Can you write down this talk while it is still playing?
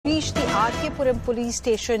RK Puram police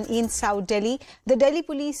station in South Delhi. The Delhi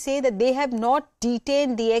police say that they have not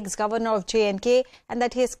detained the ex-governor of J&K and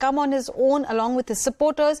that he has come on his own along with his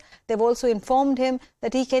supporters. They've also informed him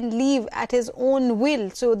that he can leave at his own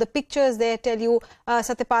will. So the pictures there tell you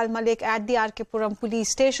Satyapal Malik at the RK Puram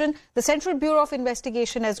police station. The Central Bureau of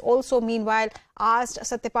Investigation has also meanwhile asked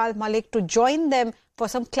Satyapal Malik to join them for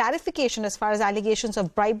some clarification as far as allegations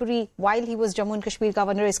of bribery while he was Jammu and Kashmir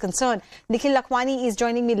governor is concerned. Nikhil Lakhwani is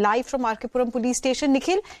joining me live from RK Puram police station.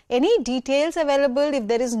 Nikhil, any details available? If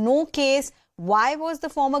there is no case, why was the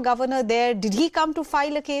former governor there? Did he come to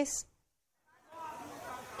file a case?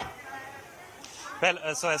 Well,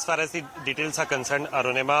 so as far as the details are concerned,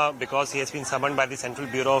 Arunima, because he has been summoned by the Central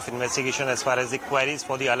Bureau of Investigation as far as the queries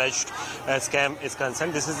for the alleged scam is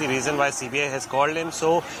concerned, this is the reason why CBI has called him.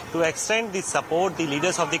 So, to extend the support, the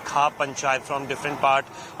leaders of the RK Panchayat from different parts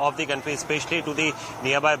of the country, especially to the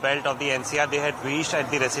nearby belt of the NCR, they had reached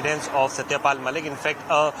at the residence of Satyapal Malik. In fact,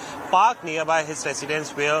 a park nearby his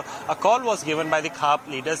residence where a call was given by the RK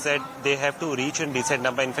leaders that they have to reach in decent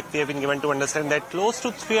number. In fact, we have been given to understand that close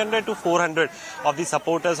to 300 to 400 of the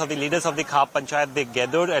supporters of the leaders of the RK Panchayat, they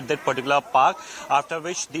gathered at that particular park, after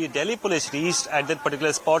which the Delhi police reached at that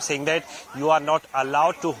particular spot saying that you are not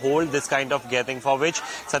allowed to hold this kind of gathering, for which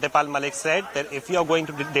Satyapal Malik said that if you are going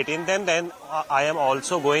to detain them, then I am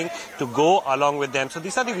also going to go along with them. So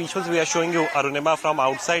these are the visuals we are showing you, Arunima, from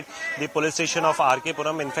outside the police station of RK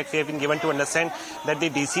Puram. In fact, we have been given to understand that the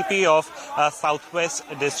DCP of Southwest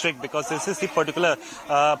District, because this is the particular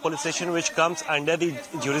police station which comes under the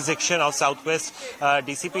jurisdiction of Southwest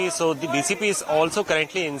DCP. So the DCP is also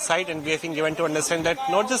currently inside, and we have been given to understand that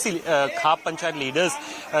not just the RK Panchayat leaders,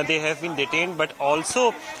 they have been detained, but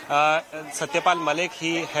also Satyapal Malik,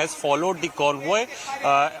 he has followed the convoy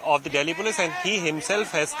of the Delhi police, and he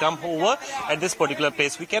himself has come over at this particular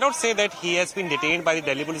place. We cannot say that he has been detained by the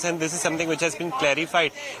Delhi police, and this is something which has been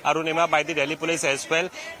clarified, Arunima, by the Delhi police as well,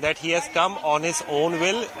 that he has come on his own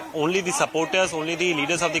will. Only the supporters, only the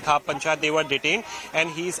leaders of the RK Panchayat, they were detained, and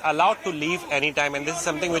he is allowed to leave anytime, and this is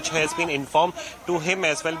something which has been informed to him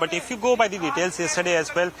as well. But if you go by the details yesterday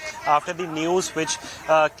as well, after the news which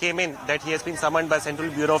came in that he has been summoned by Central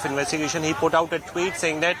Bureau of Investigation, he put out a tweet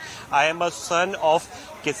saying that I am a son of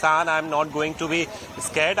Kisan, I am not going to be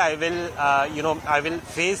scared. I will, I will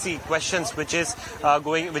face the questions which are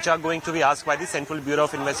going to be asked by the Central Bureau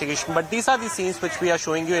of Investigation. But these are the scenes which we are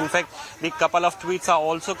showing you. In fact, the couple of tweets are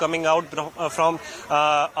also coming out from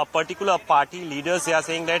a particular party leaders. They are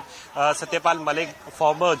saying that Satyapal Malik,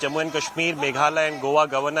 former Jammu and Kashmir, Meghalaya and Goa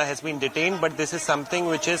governor, has been detained, but this is something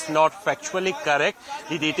which is not factually correct.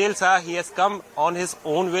 The details are he has come on his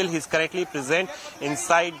own will. He is currently present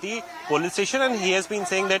inside the police station, and he has been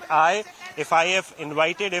saying that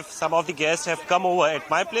if some of the guests have come over at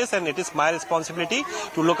my place, and it is my responsibility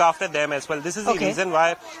to look after them as well. This is the reason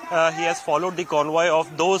why he has followed the convoy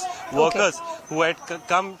of those workers who had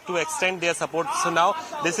come to extend their support. So now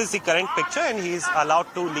this is the current picture, and he is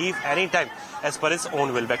allowed to leave anytime as per his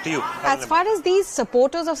own will. Back to you. As far as these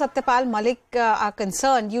supporters of Satyapal Malik are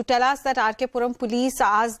concerned, you tell us that RK Puram police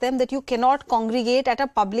asked them that you cannot congregate at a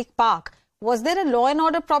public park. Was there a law and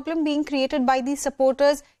order problem being created by these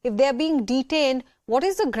supporters? If they are being detained, what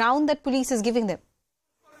is the ground that police is giving them?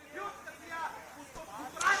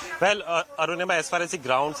 Well, Arunima, as far as the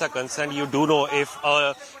grounds are concerned, you do know if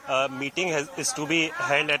a meeting is to be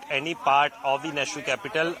held at any part of the national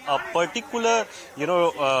capital, a particular,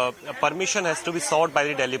 permission has to be sought by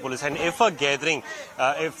the Delhi police. And if a gathering,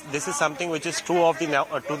 if this is something which is true of to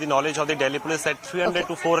the knowledge of the Delhi police, that 300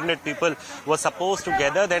 to 400 people were supposed to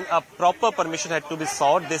gather, then a proper permission had to be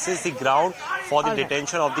sought. This is the ground for the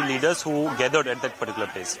detention of the leaders who gathered at that particular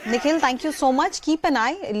place. Nikhil, thank you so much. Keep an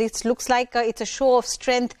eye. It looks like it's a show of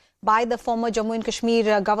strength by the former Jammu and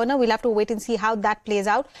Kashmir governor. We'll have to wait and see how that plays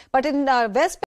out. But in West